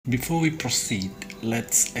Before we proceed,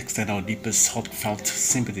 let's extend our deepest heartfelt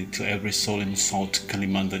sympathy to every soul in South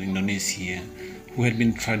Kalimantan Indonesia who had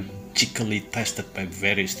been tragically tested by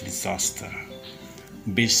various disasters.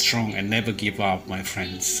 Be strong and never give up, my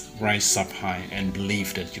friends. Rise up high and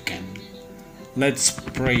believe that you can. Let's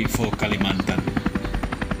pray for Kalimantan.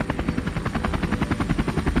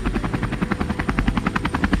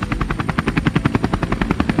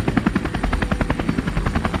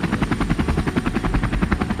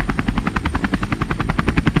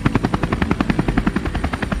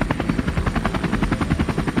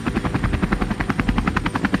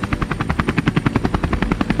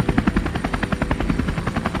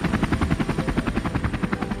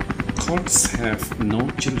 Courts have no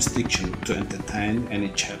jurisdiction to entertain any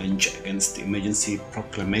challenge against the emergency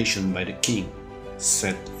proclamation by the king,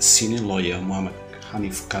 said senior lawyer Mohamed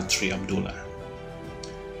Haniff Khatri Abdulla.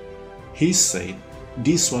 He said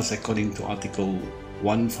this was according to Article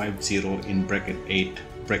 150 in bracket 8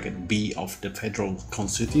 bracket B of the Federal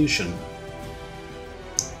Constitution.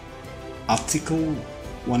 Article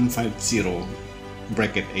 150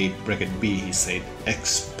 bracket 8 bracket B, he said,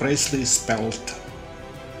 expressly spelled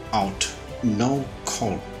out, no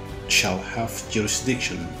court shall have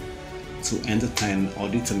jurisdiction to entertain or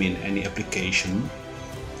determine any application,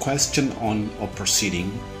 question on or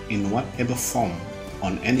proceeding in whatever form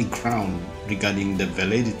on any ground regarding the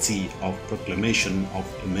validity of proclamation of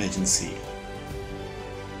emergency.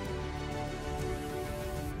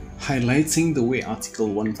 Highlighting the way Article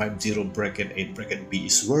 150 bracket 8 bracket B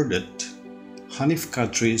is worded, Haniff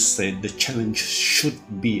Khatri said the challenge should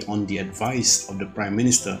be on the advice of the Prime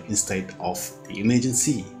Minister instead of the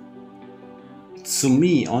emergency. To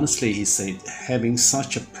me, honestly, he said, having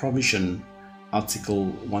such a provision, Article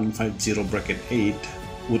 150 bracket 8,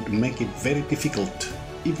 would make it very difficult,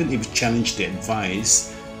 even if challenge the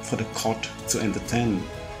advice, for the court to entertain.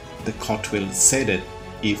 The court will say that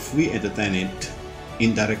if we entertain it,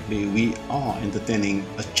 indirectly we are entertaining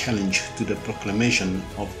a challenge to the proclamation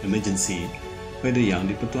of emergency pada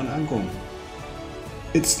Yang di-Pertuan Agong.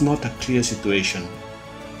 It's not a clear situation,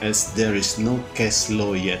 as there is no case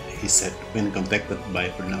law yet, he said when contacted by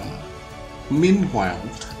Bernama. Meanwhile,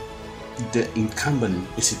 the incumbent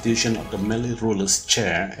institution of the Malay rulers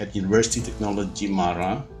chair at University Technology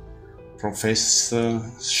Mara, Professor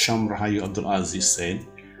Syam Rahayu Abdul Aziz, said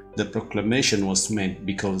the proclamation was made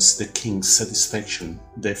because the king's satisfaction,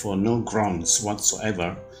 therefore no grounds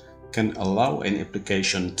whatsoever can allow any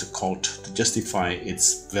application to court to justify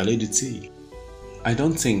its validity. I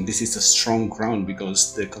don't think this is a strong ground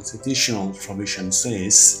because the constitutional provision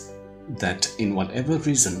says that in whatever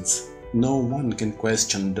reasons, no one can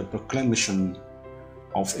question the proclamation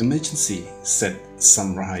of emergency, said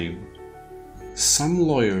Syam Rahayu. Some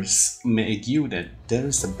lawyers may argue that there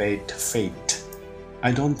is a bad faith.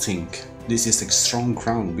 I don't think this is a strong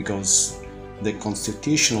ground because the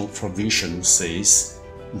constitutional provision says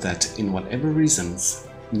that in whatever reasons,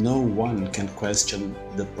 no one can question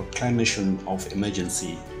the proclamation of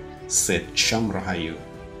emergency, said Syam Rahayu.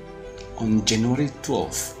 On January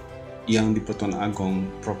 12, Yang di-Pertuan Agong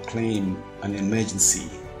proclaimed an emergency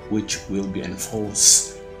which will be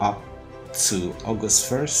enforced up to August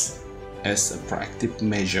 1st as a proactive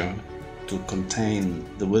measure to contain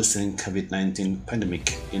the worsening COVID-19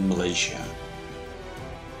 pandemic in Malaysia.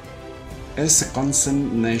 As a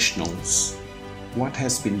concerned nationals, what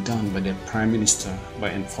has been done by the Prime Minister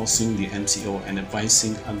by enforcing the MCO and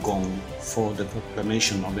advising Agong for the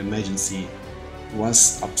proclamation of emergency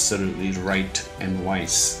was absolutely right and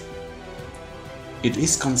wise. It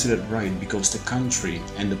is considered right because the country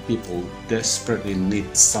and the people desperately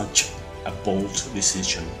need such a bold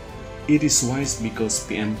decision. It is wise because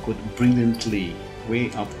PM could brilliantly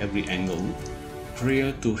weigh up every angle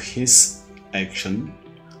prior to his action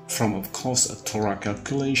from, of course, a thorough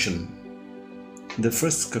calculation. The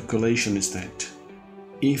first calculation is that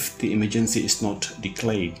if the emergency is not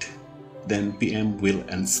declared, then PM will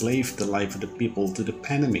enslave the life of the people to the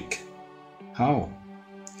pandemic. How?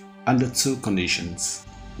 Under two conditions.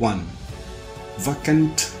 1.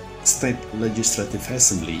 Vacant state legislative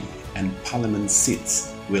assembly and parliament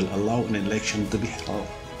seats will allow an election to be held.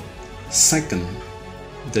 Second,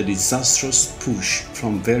 the disastrous push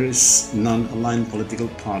from various non-aligned political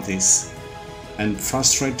parties and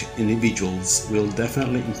frustrated individuals will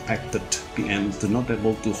definitely impact the PM to not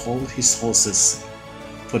able to hold his horses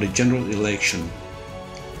for the general election.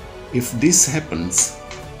 If this happens,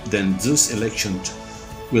 then those elections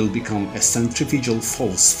will become a centrifugal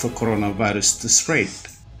force for coronavirus to spread.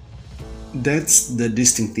 That's the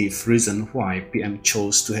distinctive reason why PM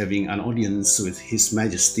chose to having an audience with His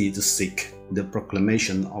Majesty to seek the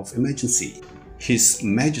proclamation of emergency. His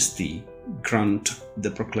Majesty grant the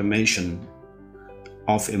proclamation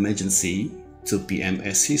of emergency to PM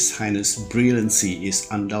as His Highness' brilliancy is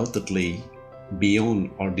undoubtedly beyond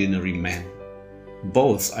ordinary man.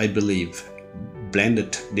 Both, I believe,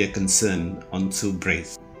 blended their concern onto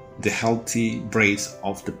breath, the healthy breath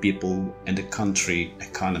of the people and the country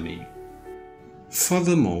economy.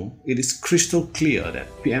 Furthermore, it is crystal clear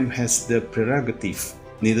that PM has the prerogative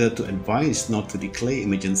neither to advise nor to declare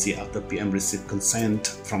emergency after PM received consent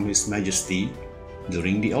from His Majesty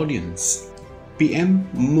during the audience. PM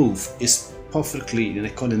move is perfectly in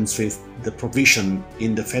accordance with the provision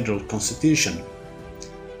in the Federal Constitution.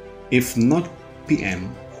 If not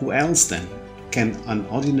PM, who else then? Can an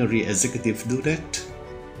ordinary executive do that?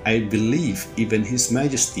 I believe even His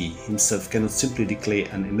Majesty himself cannot simply declare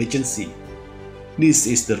an emergency. This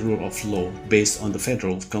is the rule of law based on the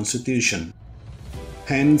Federal Constitution.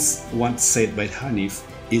 Hence, what said by Haniff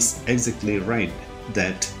is exactly right,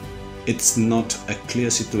 that it's not a clear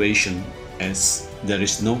situation as there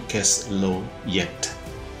is no case law yet.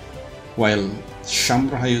 While Syam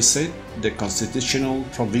Rahayu said the constitutional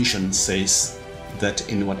provision says that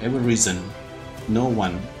in whatever reason, no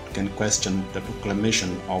one can question the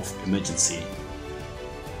proclamation of emergency.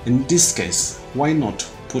 In this case, why not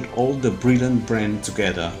put all the brilliant brain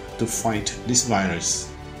together to fight this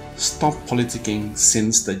virus? Stop politicking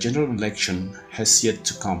since the general election has yet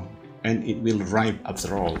to come, and it will arrive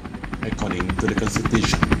after all, according to the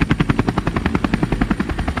Constitution.